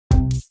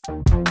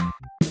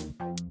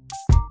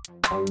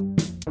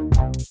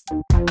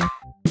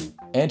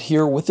Ed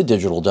here with the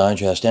Digital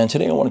Digest, and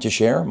today I wanted to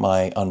share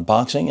my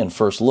unboxing and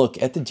first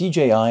look at the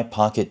DJI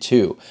Pocket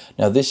 2.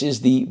 Now this is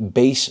the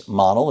base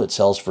model. It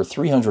sells for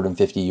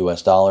 $350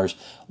 US,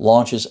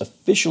 launches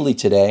officially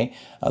today.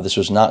 This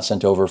was not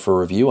sent over for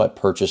review. I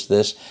purchased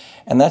this,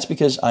 and that's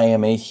because I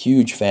am a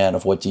huge fan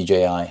of what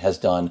DJI has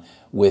done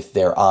with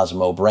their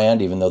OSMO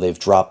brand. Even though they've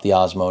dropped the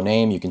OSMO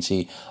name, you can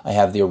see I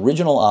have the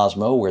original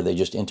OSMO where they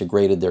just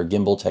integrated their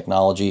gimbal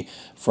technology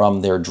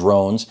from their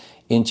drones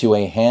into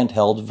a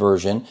handheld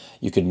version.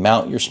 You could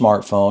mount your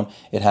smartphone.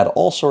 It had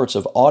all sorts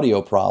of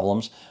audio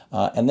problems.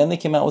 And then they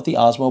came out with the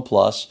Osmo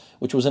Plus,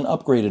 which was an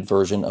upgraded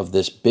version of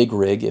this big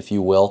rig, if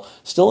you will.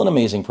 Still an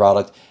amazing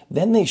product.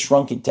 Then they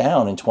shrunk it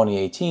down in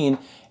 2018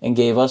 and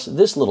gave us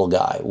this little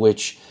guy,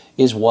 which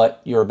is what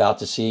you're about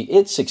to see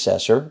its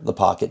successor, the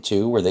Pocket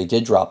 2, where they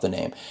did drop the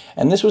name.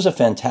 And this was a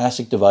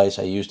fantastic device.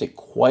 I used it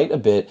quite a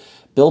bit.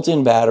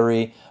 Built-in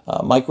battery,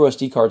 micro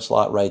SD card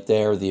slot right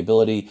there, the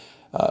ability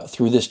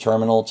through this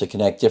terminal to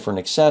connect different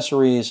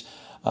accessories.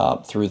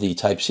 Through the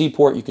Type-C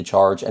port you could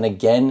charge and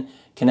again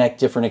connect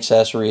different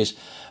accessories.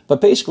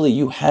 But basically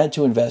you had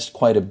to invest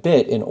quite a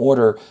bit in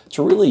order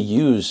to really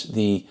use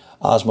the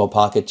Osmo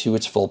Pocket to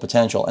its full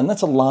potential. And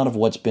that's a lot of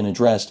what's been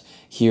addressed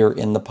here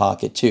in the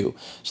Pocket 2.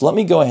 So let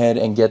me go ahead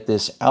and get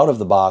this out of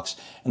the box,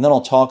 and then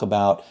I'll talk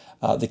about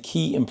the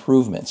key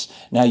improvements.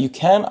 Now you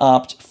can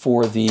opt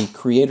for the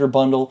Creator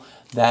Bundle.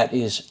 That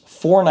is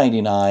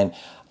 $4.99.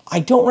 I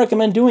don't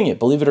recommend doing it,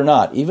 believe it or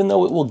not, even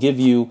though it will give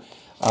you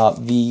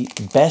the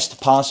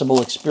best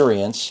possible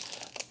experience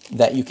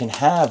that you can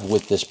have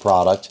with this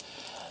product.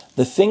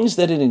 The things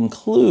that it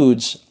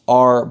includes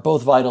are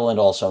both vital and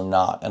also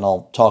not, and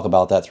I'll talk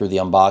about that through the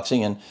unboxing,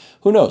 and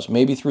who knows,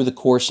 maybe through the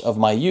course of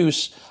my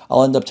use,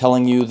 I'll end up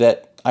telling you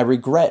that I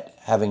regret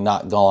having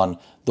not gone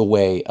the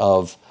way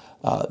of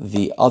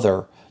the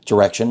other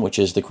direction, which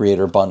is the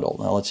Creator Bundle.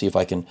 Now let's see if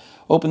I can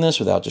open this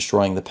without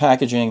destroying the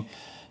packaging.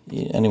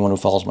 Anyone who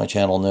follows my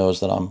channel knows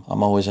that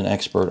I'm always an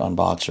expert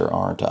unboxer,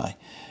 aren't I?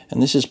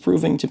 And this is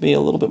proving to be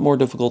a little bit more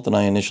difficult than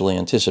I initially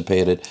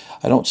anticipated.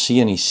 I don't see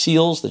any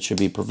seals that should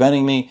be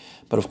preventing me,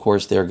 but of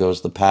course there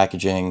goes the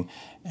packaging,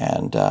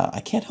 and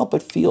I can't help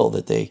but feel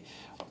that they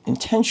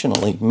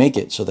intentionally make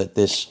it so that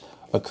this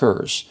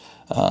occurs.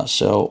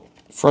 So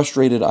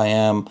frustrated I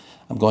am.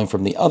 I'm going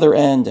from the other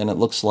end, and it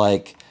looks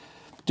like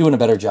doing a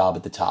better job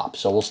at the top.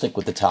 So we'll stick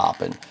with the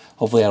top, and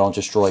hopefully I don't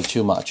destroy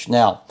too much.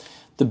 Now,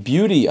 the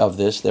beauty of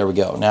this, there we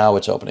go, now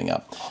it's opening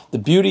up. The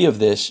beauty of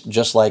this,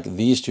 just like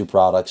these two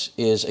products,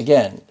 is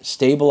again,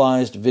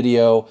 stabilized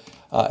video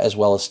as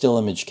well as still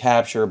image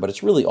capture, but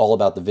it's really all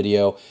about the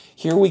video.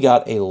 Here we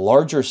got a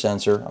larger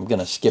sensor. I'm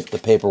gonna skip the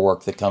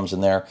paperwork that comes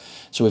in there.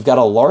 So we've got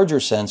a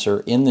larger sensor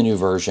in the new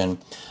version.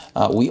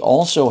 We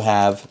also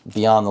have,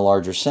 beyond the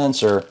larger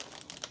sensor,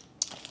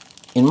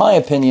 in my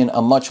opinion,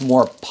 a much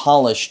more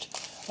polished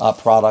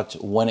product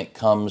when it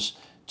comes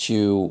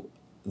to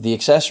the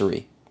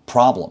accessory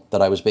problem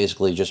that I was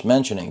basically just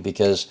mentioning,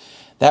 because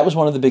that was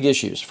one of the big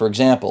issues. For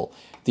example,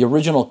 the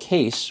original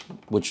case,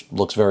 which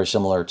looks very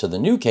similar to the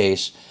new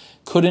case,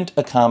 couldn't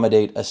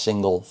accommodate a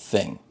single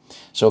thing.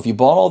 So if you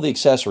bought all the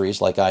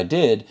accessories like I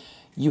did,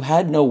 you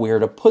had nowhere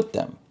to put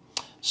them.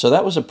 So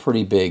that was a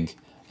pretty big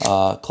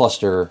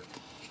cluster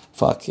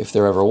fuck, if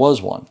there ever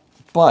was one.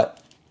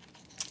 But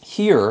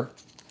here,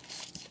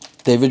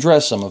 they've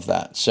addressed some of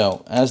that.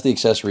 So as the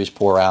accessories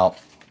pour out,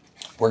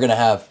 we're going to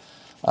have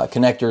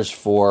connectors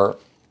for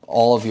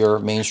all of your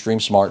mainstream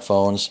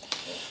smartphones,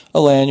 a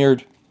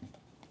lanyard,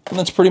 and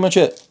that's pretty much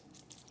it.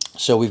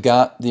 So we've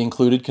got the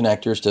included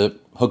connectors to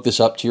hook this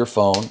up to your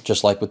phone,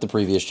 just like with the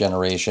previous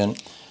generation.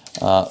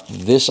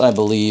 This, I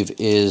believe,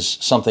 is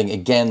something,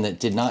 again, that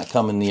did not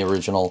come in the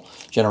original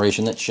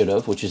generation that should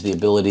have, which is the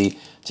ability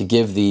to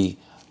give the,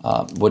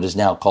 what is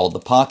now called the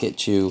Pocket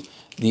 2,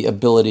 the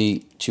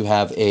ability to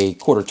have a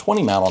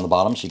 1/4-20 mount on the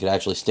bottom, so you could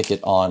actually stick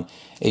it on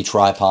a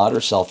tripod or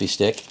selfie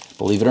stick.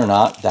 Believe it or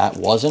not, that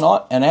was an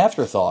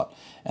afterthought,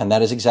 and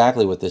that is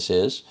exactly what this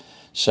is.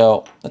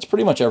 So that's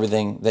pretty much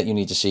everything that you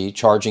need to see.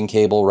 Charging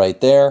cable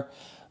right there.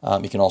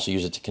 You can also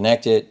use it to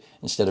connect it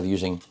instead of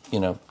using,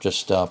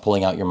 just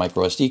pulling out your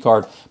micro SD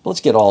card. But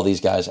let's get all these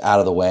guys out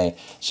of the way.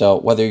 So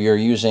whether you're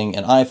using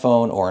an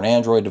iPhone or an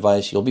Android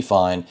device, you'll be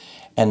fine.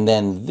 And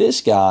then this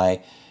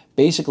guy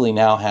basically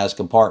now has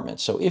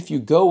compartments. So if you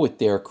go with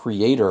their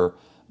Creator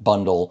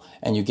Bundle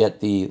and you get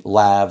the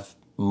lav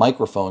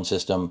microphone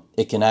system,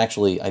 it can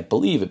actually, I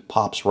believe it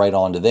pops right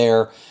onto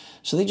there.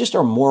 So they just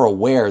are more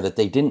aware that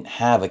they didn't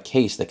have a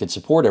case that could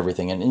support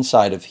everything. And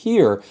inside of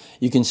here,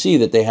 you can see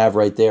that they have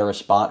right there a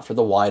spot for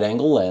the wide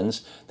angle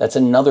lens. That's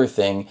another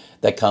thing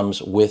that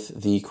comes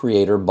with the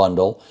Creator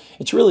Bundle.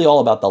 It's really all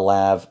about the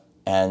lav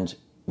and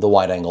the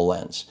wide angle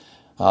lens.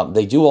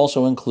 They do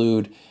also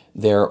include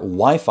their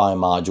Wi-Fi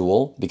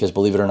module, because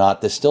believe it or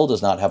not, this still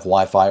does not have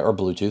Wi-Fi or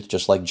Bluetooth,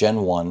 just like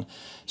Gen 1.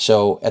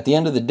 So at the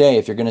end of the day,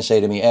 if you're going to say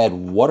to me, Ed,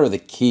 what are the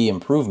key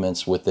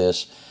improvements with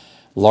this?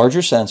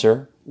 Larger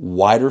sensor,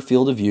 wider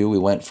field of view. We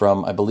went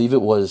from, I believe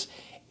it was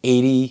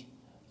 80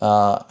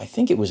 I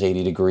think it was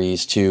 80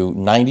 degrees to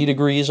 90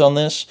 degrees on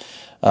this.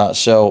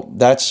 So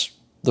that's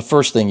the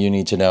first thing you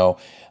need to know,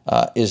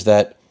 is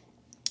that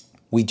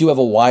we do have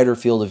a wider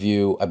field of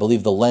view. I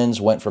believe the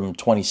lens went from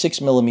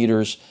 26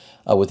 millimeters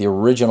with the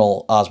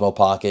original Osmo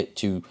Pocket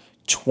to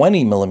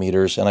 20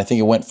 millimeters, and I think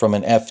it went from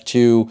an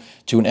f2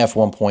 to an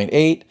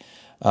f1.8.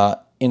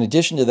 In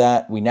addition to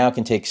that, we now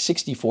can take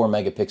 64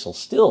 megapixel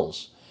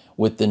stills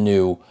with the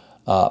new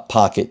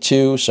Pocket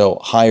 2, so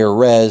higher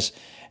res,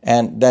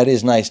 and that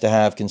is nice to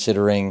have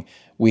considering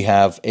we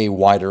have a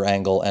wider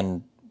angle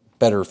and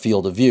better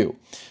field of view.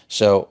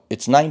 So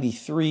it's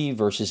 93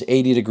 versus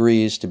 80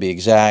 degrees to be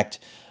exact,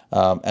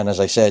 and as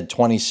I said,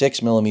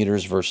 26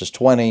 millimeters versus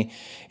 20.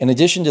 In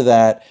addition to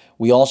that,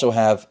 we also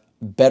have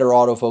better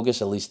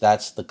autofocus, at least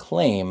that's the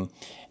claim,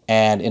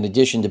 and in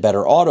addition to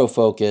better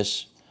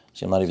autofocus,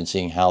 see, I'm not even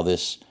seeing how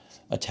this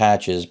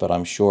attaches, but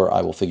I'm sure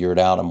I will figure it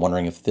out. I'm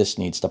wondering if this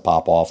needs to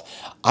pop off.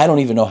 I don't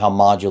even know how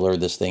modular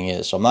this thing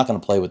is, so I'm not going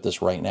to play with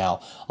this right now.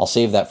 I'll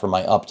save that for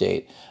my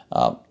update.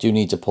 Do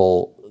need to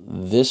pull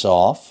this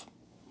off,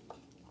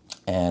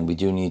 and we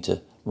do need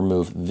to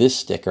remove this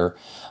sticker.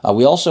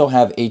 We also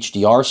have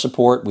HDR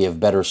support. We have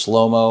better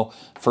slow-mo.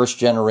 First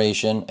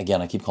generation,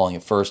 again, I keep calling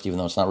it first, even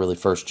though it's not really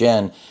first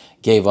gen,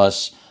 gave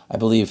us, I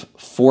believe,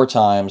 4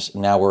 times.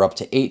 Now we're up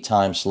to 8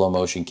 times slow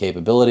motion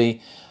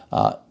capability.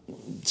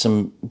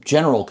 Some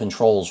general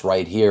controls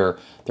right here.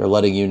 They're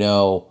letting you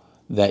know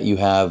that you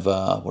have,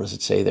 what does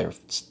it say there?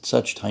 It's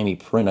such tiny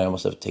print, I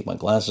almost have to take my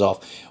glasses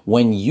off.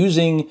 When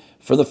using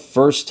for the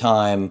first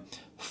time,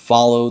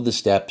 follow the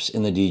steps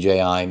in the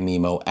DJI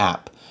Mimo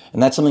app.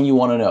 And that's something you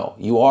want to know.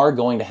 You are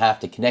going to have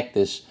to connect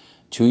this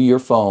to your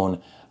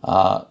phone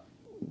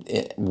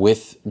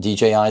with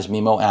DJI's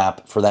Mimo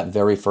app for that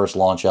very first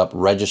launch up,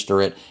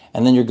 register it,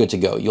 and then you're good to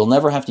go. You'll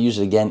never have to use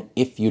it again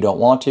if you don't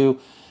want to.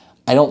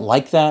 I don't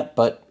like that,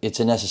 but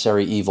it's a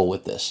necessary evil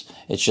with this.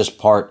 It's just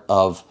part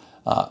of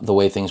the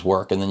way things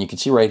work. And then you can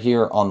see right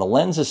here on the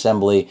lens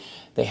assembly,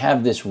 they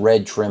have this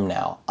red trim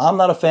now. I'm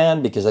not a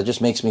fan because that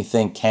just makes me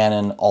think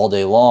Canon all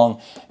day long,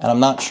 and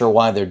I'm not sure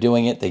why they're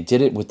doing it. They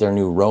did it with their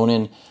new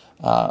Ronin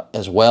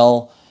as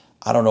well.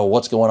 I don't know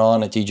what's going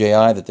on at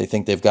DJI that they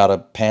think they've got to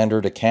pander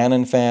to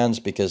Canon fans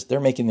because they're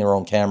making their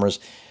own cameras.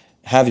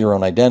 Have your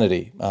own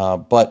identity.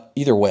 But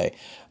either way,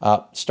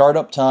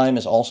 startup time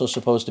is also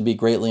supposed to be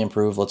greatly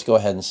improved. Let's go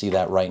ahead and see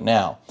that right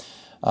now.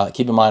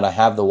 Keep in mind, I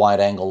have the wide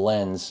angle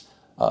lens,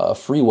 a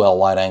Freewell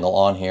wide angle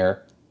on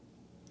here.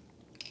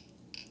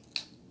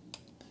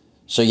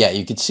 So yeah,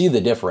 you can see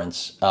the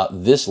difference.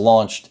 This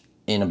launched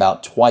in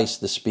about twice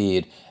the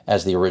speed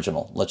as the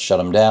original. Let's shut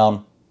them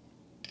down.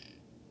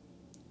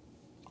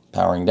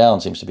 Powering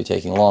down seems to be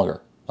taking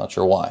longer. Not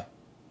sure why.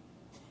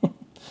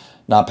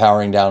 Not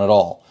powering down at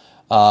all.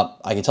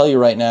 I can tell you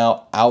right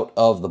now, out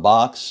of the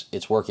box,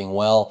 it's working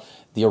well.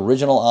 The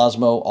original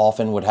Osmo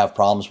often would have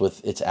problems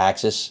with its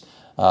axis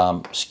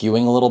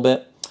skewing a little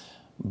bit,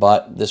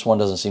 but this one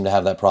doesn't seem to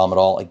have that problem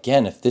at all.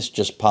 Again, if this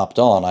just popped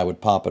on, I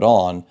would pop it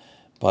on,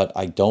 but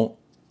I don't.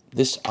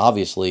 This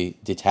obviously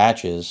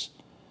detaches,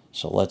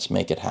 so let's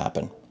make it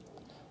happen.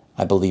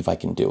 I believe I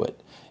can do it.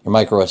 Your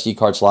micro SD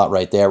card slot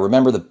right there.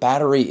 Remember, the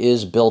battery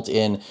is built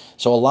in,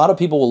 so a lot of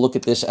people will look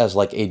at this as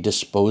like a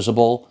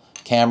disposable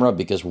camera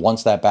because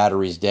once that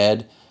battery's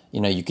dead,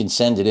 you know, you can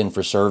send it in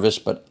for service,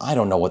 but I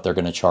don't know what they're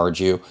going to charge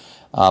you.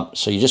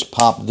 So you just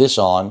pop this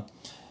on,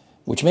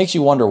 which makes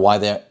you wonder why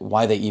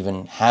they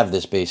even have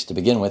this base to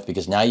begin with,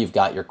 because now you've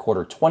got your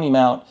quarter 20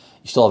 mount.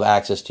 You still have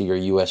access to your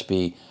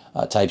USB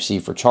Type-C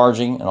for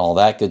charging and all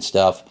that good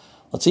stuff.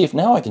 Let's see if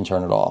now I can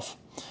turn it off,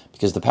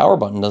 because the power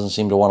button doesn't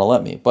seem to want to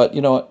let me. But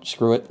you know what?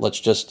 Screw it. Let's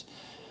just,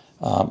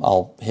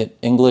 I'll hit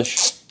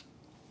English,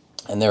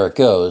 and there it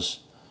goes.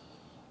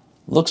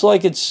 Looks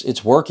like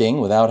it's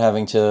working without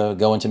having to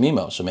go into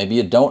Mimo. So maybe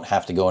you don't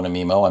have to go into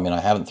Mimo. I mean, I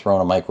haven't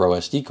thrown a micro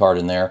SD card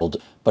in there,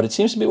 but it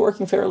seems to be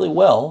working fairly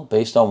well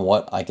based on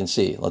what I can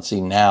see. Let's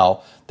see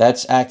now.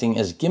 That's acting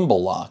as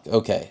gimbal lock.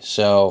 Okay,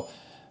 so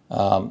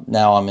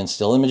now I'm in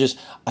still images.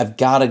 I've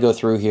got to go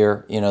through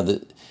here. You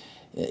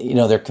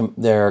know,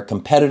 their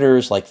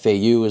competitors, like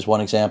Feiyu is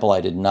one example.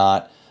 I did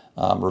not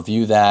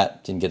review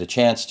that, didn't get a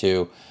chance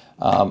to.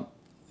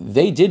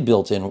 They did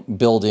build in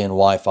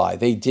Wi-Fi.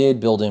 They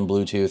did build in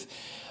Bluetooth.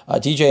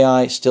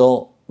 DJI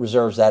still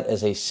reserves that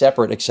as a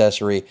separate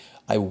accessory.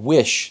 I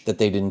wish that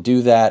they didn't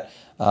do that.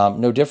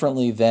 No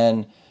differently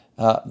than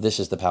this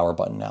is the power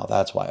button now.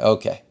 That's why.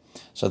 Okay,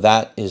 so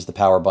that is the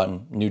power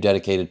button, new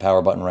dedicated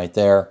power button right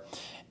there.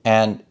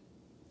 And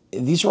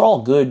these are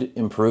all good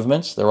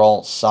improvements. They're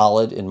all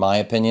solid, in my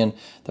opinion.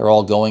 They're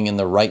all going in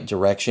the right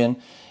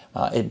direction.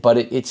 But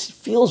it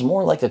feels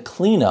more like a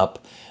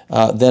cleanup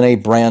than a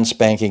brand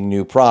spanking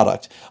new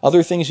product.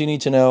 Other things you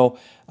need to know,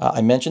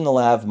 I mentioned the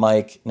lav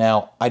mic.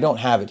 Now, I don't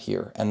have it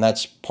here, and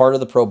that's part of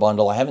the Pro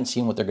Bundle. I haven't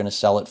seen what they're going to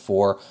sell it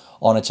for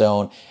on its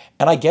own.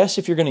 And I guess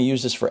if you're going to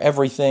use this for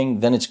everything,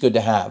 then it's good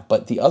to have.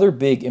 But the other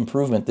big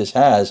improvement this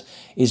has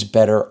is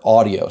better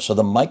audio. So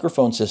the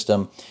microphone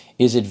system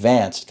is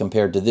advanced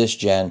compared to this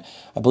gen.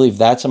 I believe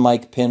that's a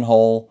mic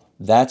pinhole.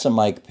 That's a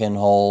mic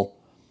pinhole.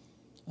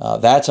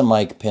 That's a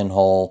mic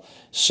pinhole.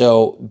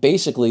 So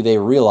basically they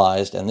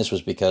realized, and this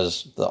was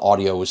because the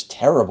audio was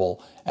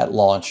terrible at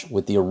launch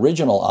with the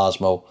original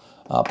OSMO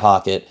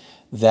Pocket,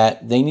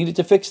 that they needed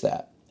to fix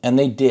that. And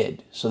they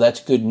did. So that's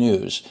good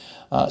news.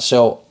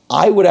 So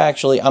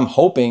I'm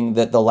hoping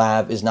that the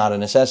lav is not a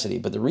necessity.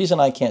 But the reason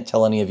I can't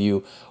tell any of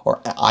you,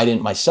 or I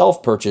didn't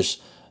myself purchase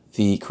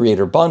the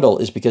Creator Bundle,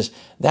 is because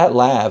that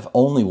lav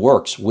only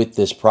works with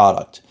this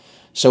product.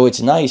 So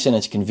it's nice and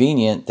it's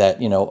convenient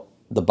that, you know,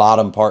 the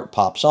bottom part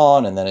pops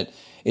on and then it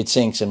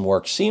syncs and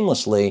works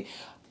seamlessly.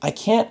 I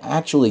can't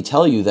actually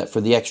tell you that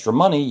for the extra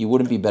money, you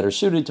wouldn't be better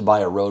suited to buy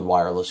a Rode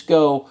Wireless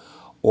Go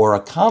or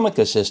a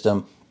Comica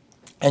system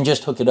and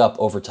just hook it up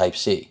over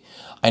Type-C.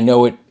 I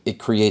know it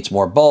creates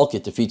more bulk.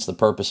 It defeats the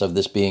purpose of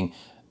this being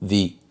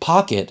the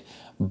Pocket,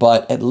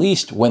 but at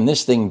least when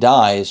this thing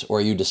dies or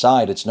you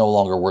decide it's no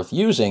longer worth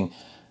using,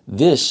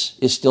 this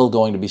is still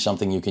going to be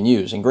something you can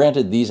use. And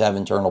granted, these have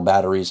internal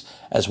batteries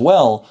as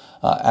well,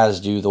 as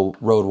do the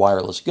Rode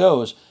Wireless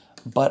Go's,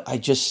 but I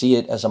just see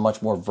it as a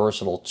much more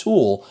versatile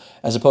tool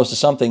as opposed to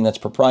something that's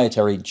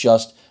proprietary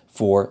just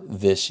for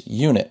this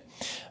unit.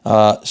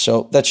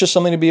 So that's just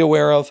something to be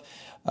aware of.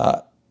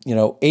 You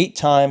know, 8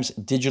 times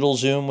digital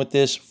zoom with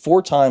this,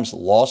 4 times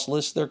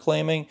lossless, they're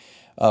claiming.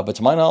 But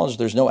to my knowledge,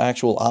 there's no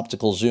actual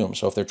optical zoom.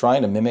 So if they're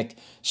trying to mimic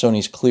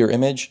Sony's clear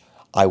image,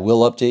 I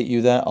will update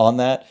you on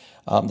that.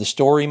 The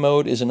story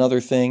mode is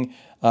another thing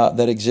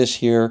that exists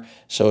here.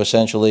 So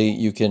essentially,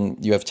 you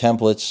have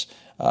templates.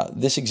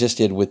 This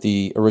existed with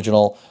the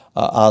original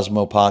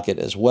OSMO Pocket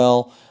as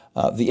well.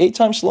 The 8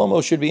 times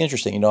slow-mo should be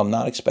interesting. You know, I'm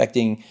not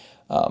expecting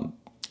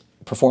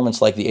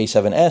performance like the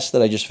A7S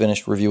that I just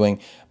finished reviewing,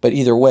 but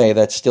either way,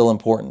 that's still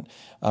important.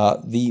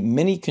 The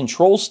mini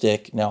control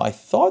stick, now I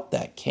thought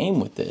that came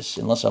with this,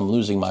 unless I'm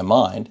losing my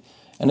mind,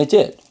 and it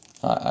did.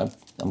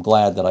 I'm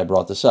glad that I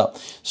brought this up.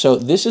 So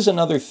this is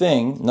another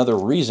thing, another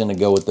reason to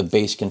go with the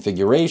base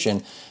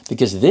configuration,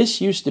 because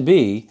this used to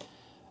be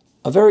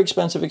a very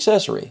expensive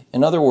accessory.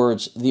 In other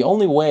words, the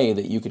only way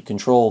that you could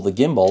control the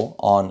gimbal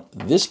on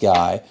this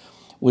guy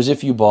was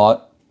if you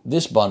bought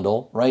this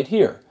bundle right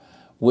here,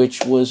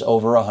 which was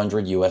over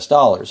 $100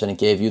 US, and it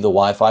gave you the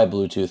Wi-Fi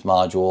Bluetooth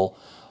module,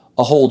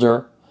 a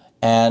holder,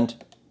 and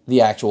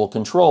the actual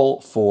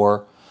control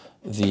for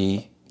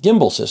the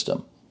gimbal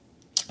system.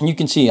 And you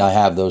can see I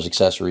have those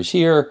accessories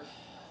here,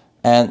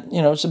 and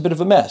you know, it's a bit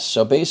of a mess.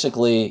 So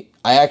basically,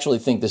 I actually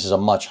think this is a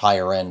much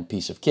higher end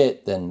piece of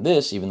kit than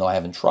this, even though I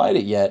haven't tried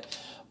it yet.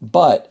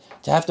 But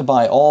to have to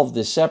buy all of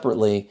this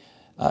separately,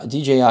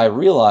 DJI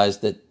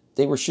realized that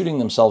they were shooting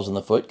themselves in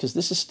the foot, because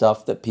this is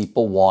stuff that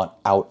people want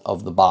out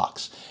of the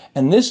box.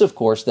 And this, of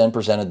course, then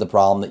presented the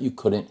problem that you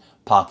couldn't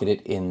pocket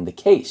it in the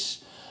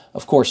case.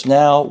 Of course,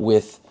 now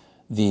with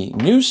the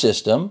new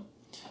system,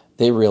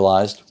 they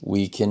realized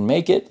we can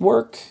make it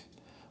work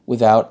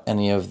without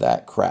any of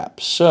that crap.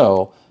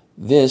 So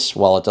this,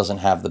 while it doesn't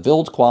have the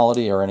build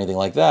quality or anything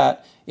like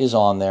that, is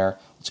on there.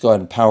 Let's go ahead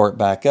and power it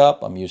back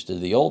up. I'm used to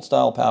the old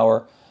style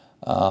power,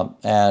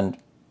 and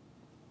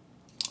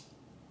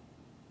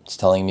it's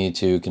telling me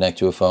to connect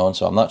to a phone,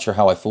 so I'm not sure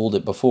how I fooled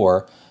it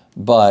before,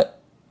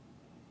 but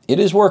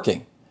it is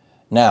working.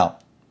 Now,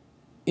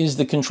 is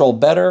the control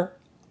better?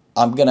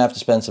 I'm going to have to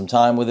spend some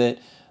time with it,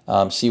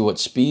 see what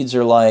speeds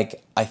are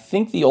like. I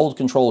think the old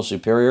control is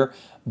superior,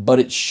 but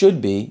it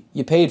should be.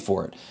 You paid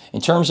for it.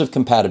 In terms of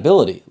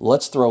compatibility,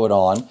 let's throw it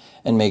on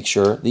and make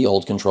sure the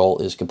old control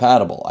is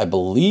compatible. I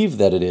believe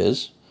that it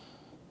is.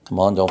 Come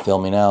on, don't fail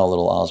me now,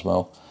 little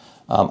Osmo.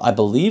 I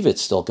believe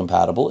it's still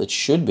compatible. It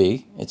should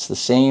be. It's the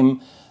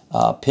same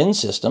pin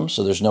system,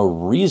 so there's no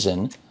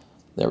reason,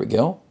 there we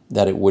go,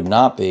 that it would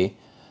not be.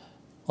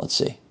 Let's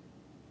see.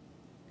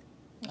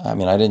 I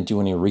mean, I didn't do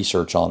any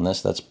research on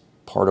this. That's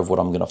part of what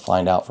I'm going to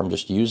find out from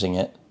just using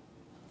it.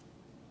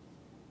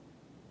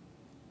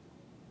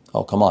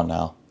 Oh, come on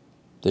now.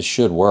 This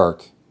should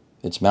work.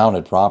 It's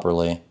mounted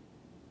properly.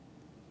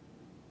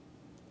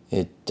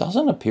 It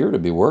doesn't appear to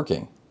be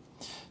working.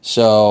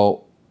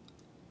 So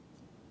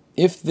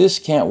if this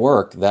can't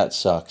work, that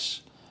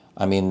sucks.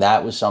 I mean,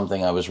 that was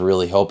something I was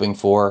really hoping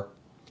for.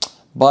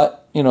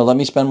 But, you know, let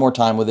me spend more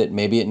time with it.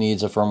 Maybe it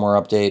needs a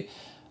firmware update.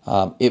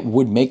 It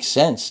would make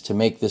sense to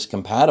make this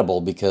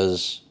compatible,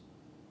 because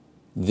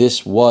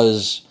this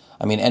was,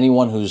 I mean,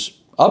 anyone who's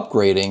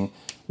upgrading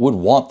would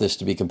want this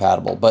to be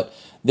compatible. But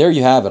there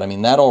you have it. I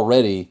mean, that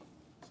already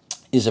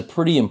is a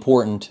pretty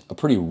important, a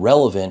pretty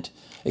relevant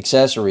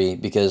accessory,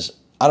 because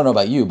I don't know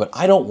about you, but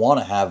I don't want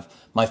to have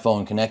my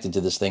phone connected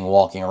to this thing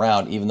walking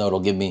around, even though it'll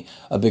give me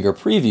a bigger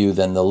preview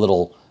than the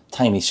little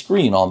tiny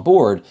screen on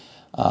board.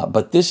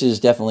 But this is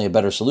definitely a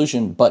better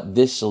solution, but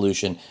this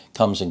solution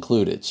comes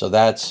included. So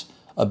that's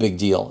a big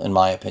deal, in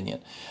my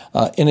opinion.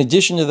 In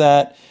addition to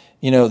that,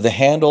 you know, the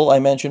handle I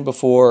mentioned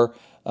before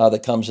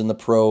that comes in the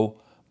Pro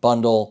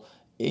bundle,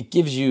 it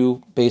gives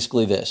you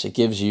basically this. It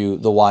gives you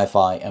the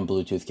Wi-Fi and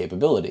Bluetooth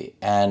capability.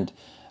 And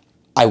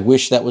I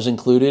wish that was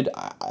included.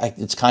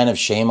 It's kind of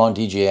shame on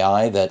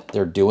DJI that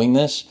they're doing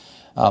this.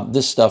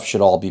 This stuff should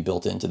all be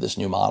built into this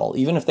new model.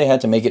 Even if they had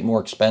to make it more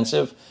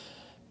expensive,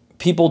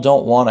 people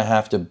don't want to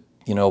have to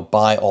you know,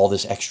 buy all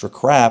this extra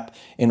crap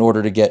in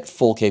order to get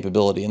full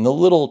capability. And the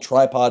little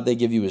tripod they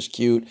give you is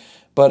cute,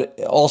 but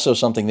also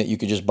something that you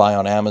could just buy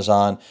on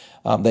Amazon.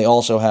 They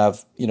also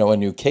have, you know, a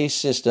new case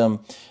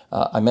system.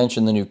 I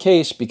mentioned the new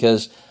case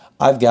because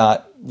I've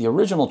got the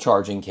original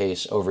charging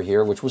case over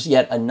here, which was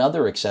yet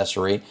another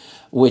accessory,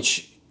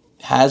 which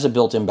has a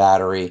built-in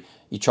battery.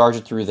 You charge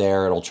it through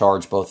there. It'll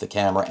charge both the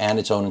camera and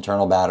its own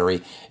internal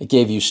battery. It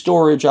gave you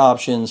storage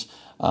options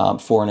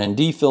for an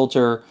ND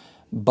filter,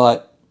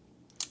 but,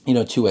 you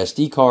know, 2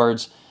 SD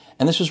cards.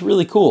 And this was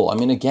really cool. I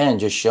mean, again,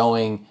 just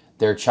showing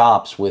their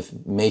chops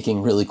with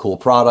making really cool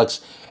products.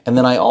 And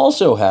then I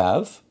also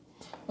have,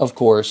 of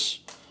course,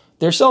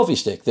 their selfie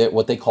stick,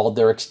 what they called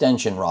their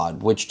extension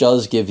rod, which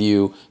does give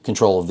you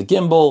control of the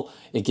gimbal.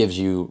 It gives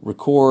you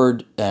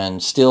record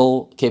and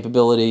still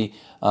capability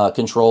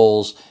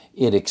controls.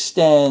 It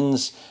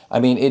extends.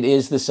 I mean, it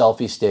is the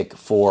selfie stick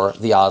for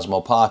the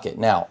OSMO Pocket.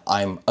 Now,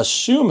 I'm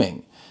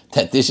assuming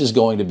that this is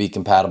going to be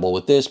compatible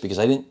with this because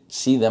I didn't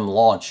see them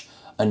launch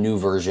a new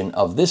version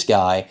of this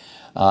guy.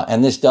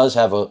 And this does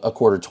have a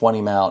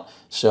 1/4-20 mount.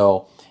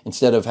 So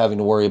instead of having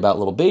to worry about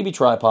little baby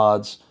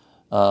tripods,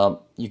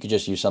 you could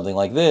just use something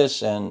like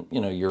this and, you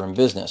know, you're in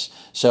business.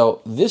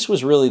 So this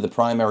was really the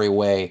primary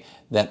way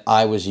that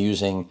I was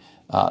using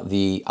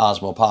the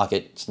OSMO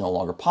Pocket. It's no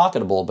longer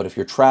pocketable, but if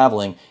you're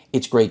traveling,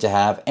 it's great to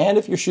have. And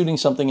if you're shooting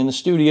something in the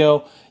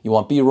studio, you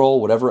want B-roll,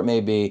 whatever it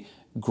may be,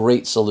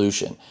 great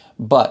solution.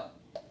 But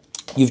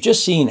you've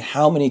just seen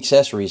how many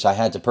accessories I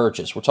had to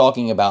purchase. We're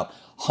talking about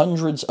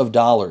hundreds of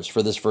dollars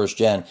for this first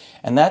gen,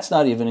 and that's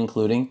not even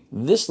including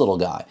this little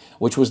guy,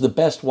 which was the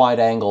best wide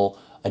angle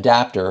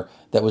adapter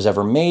that was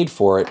ever made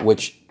for it,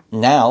 which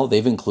now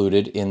they've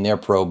included in their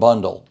Pro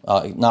bundle.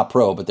 Not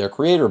Pro, but their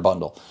Creator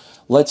bundle.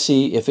 Let's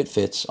see if it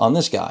fits on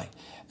this guy.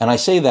 And I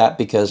say that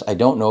because I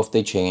don't know if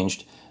they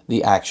changed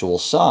the actual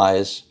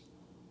size,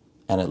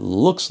 and it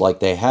looks like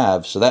they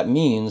have. So that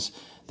means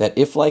that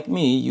if, like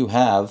me, you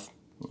have,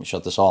 let me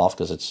shut this off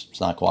because it's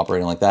not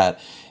cooperating like that.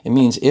 It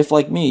means if,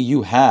 like me,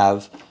 you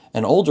have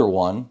an older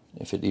one,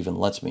 if it even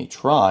lets me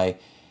try,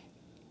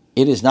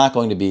 it is not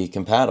going to be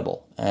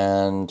compatible.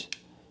 And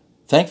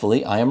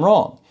thankfully, I am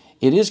wrong.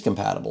 It is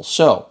compatible.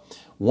 So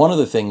one of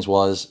the things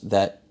was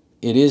that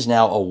it is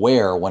now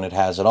aware when it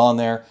has it on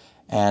there.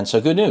 And so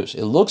good news.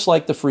 It looks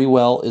like the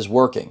Freewell is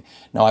working.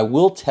 Now I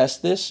will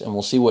test this and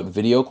we'll see what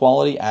video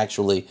quality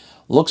actually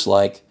looks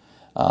like.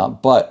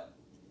 But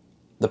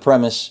the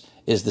premise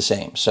is the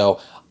same.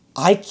 So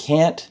I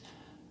can't,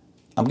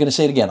 I'm going to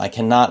say it again, I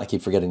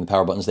keep forgetting the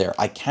power buttons there.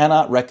 I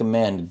cannot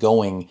recommend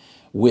going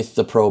with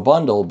the Pro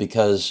bundle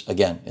because,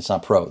 again, it's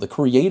not Pro, the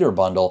Creator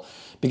bundle,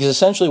 because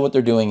essentially what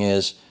they're doing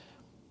is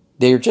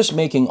they're just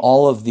making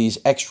all of these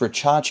extra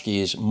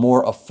tchotchkes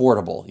more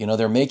affordable. You know,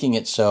 they're making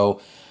it so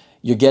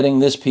you're getting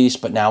this piece,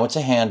 but now it's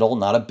a handle,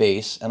 not a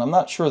base. And I'm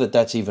not sure that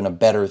that's even a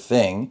better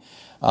thing.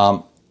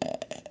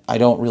 I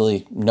don't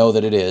really know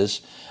that it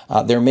is.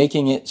 They're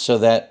making it so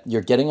that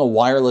you're getting a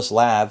wireless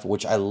lav,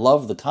 which I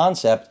love the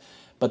concept,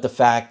 but the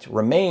fact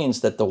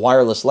remains that the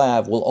wireless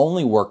lav will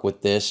only work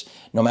with this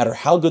no matter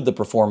how good the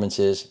performance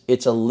is.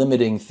 It's a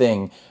limiting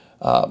thing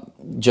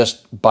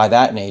just by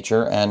that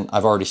nature. And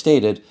I've already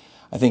stated,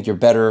 I think you're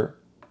better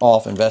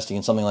off investing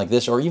in something like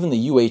this, or even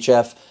the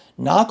UHF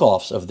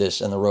knockoffs of this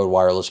and the Rode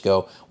Wireless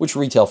Go, which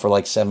retail for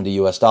like $70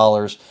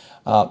 US.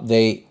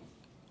 They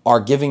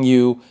are giving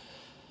you,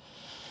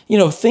 you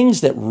know,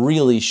 things that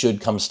really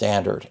should come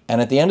standard.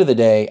 And at the end of the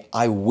day,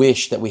 I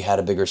wish that we had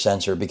a bigger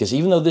sensor, because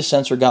even though this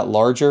sensor got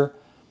larger,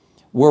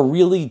 we're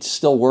really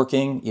still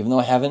working, even though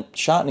I haven't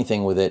shot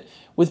anything with it,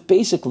 with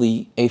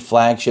basically a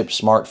flagship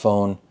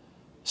smartphone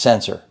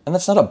sensor. And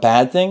that's not a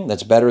bad thing.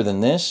 That's better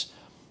than this.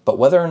 But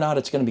whether or not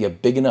it's going to be a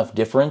big enough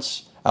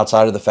difference,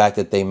 outside of the fact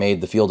that they made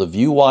the field of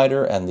view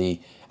wider and the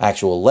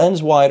actual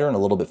lens wider and a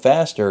little bit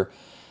faster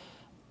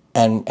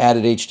and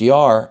added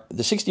HDR,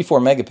 the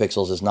 64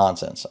 megapixels is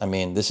nonsense. I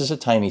mean, this is a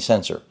tiny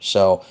sensor,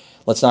 so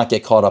let's not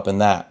get caught up in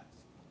that.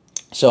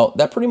 So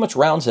that pretty much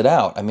rounds it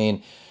out. I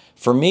mean,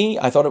 for me,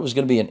 I thought it was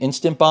going to be an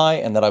instant buy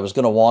and that I was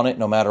going to want it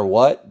no matter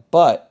what.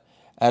 But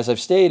as I've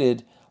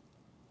stated,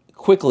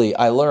 quickly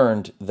I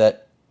learned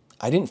that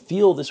I didn't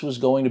feel this was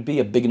going to be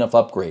a big enough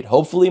upgrade.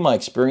 Hopefully my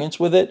experience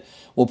with it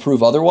will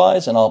prove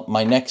otherwise, and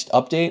my next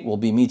update will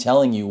be me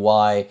telling you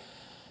why,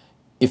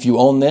 if you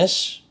own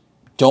this,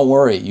 don't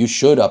worry, you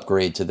should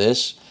upgrade to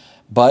this.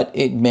 But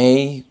it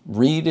may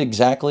read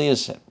exactly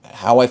as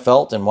how I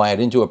felt and why I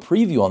didn't do a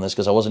preview on this,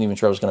 because I wasn't even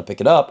sure I was going to pick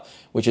it up,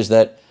 which is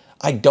that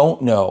I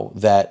don't know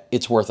that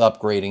it's worth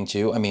upgrading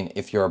to. I mean,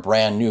 if you're a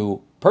brand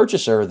new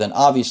purchaser, then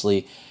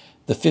obviously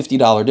the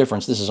 $50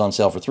 difference, this is on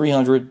sale for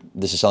 $300,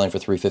 this is selling for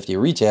 $350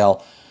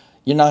 retail,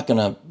 you're not going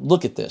to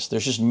look at this.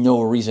 There's just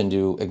no reason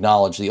to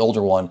acknowledge the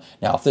older one.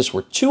 Now, if this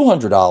were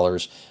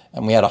 $200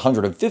 and we had a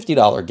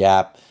 $150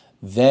 gap,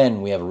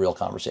 then we have a real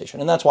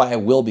conversation. And that's why I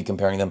will be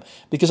comparing them,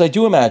 because I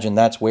do imagine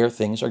that's where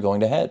things are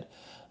going to head.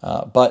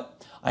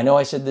 But I know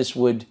I said this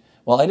would,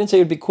 well, I didn't say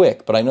it would be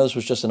quick, but I know this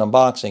was just an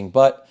unboxing,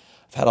 but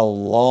I've had a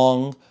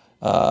long,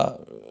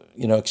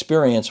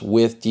 experience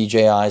with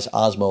DJI's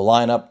Osmo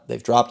lineup.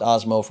 They've dropped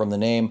Osmo from the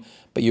name,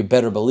 but you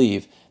better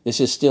believe this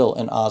is still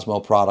an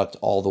Osmo product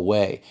all the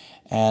way.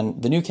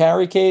 And the new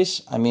carry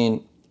case, I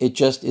mean, it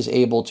just is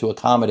able to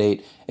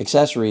accommodate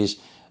accessories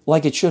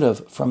like it should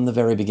have from the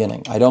very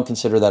beginning. I don't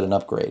consider that an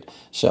upgrade.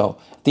 So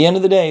at the end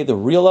of the day, the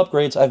real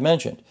upgrades I've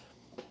mentioned: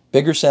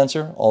 bigger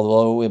sensor,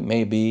 although it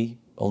may be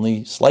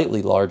only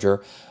slightly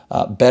larger,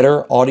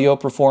 better audio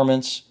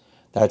performance,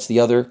 that's the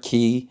other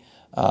key.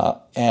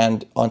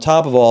 And on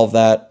top of all of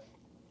that,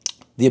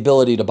 the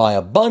ability to buy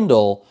a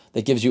bundle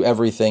that gives you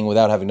everything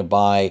without having to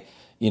buy,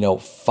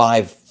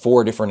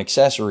 four different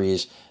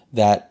accessories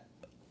that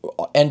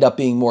end up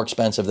being more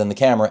expensive than the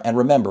camera. And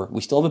remember,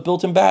 we still have a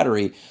built-in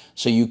battery,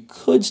 so you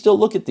could still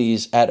look at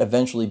these at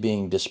eventually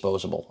being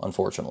disposable,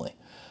 unfortunately.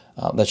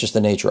 That's just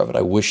the nature of it.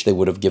 I wish they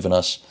would have given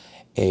us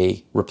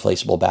a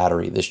replaceable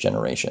battery this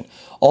generation.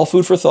 All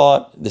food for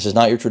thought. This is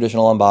not your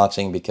traditional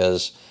unboxing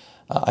because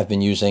I've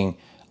been using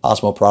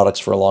Osmo products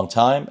for a long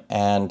time,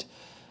 and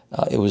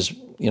it was,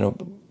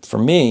 for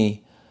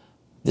me,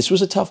 this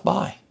was a tough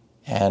buy.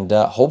 And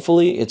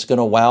hopefully it's going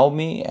to wow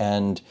me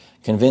and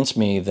convince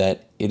me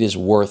that it is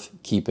worth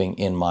keeping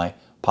in my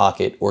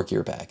pocket or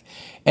gear bag.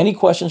 Any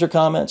questions or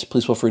comments,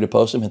 please feel free to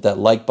post them. Hit that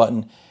like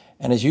button.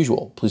 And as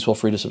usual, please feel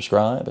free to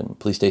subscribe, and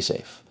please stay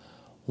safe.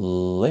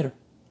 Later.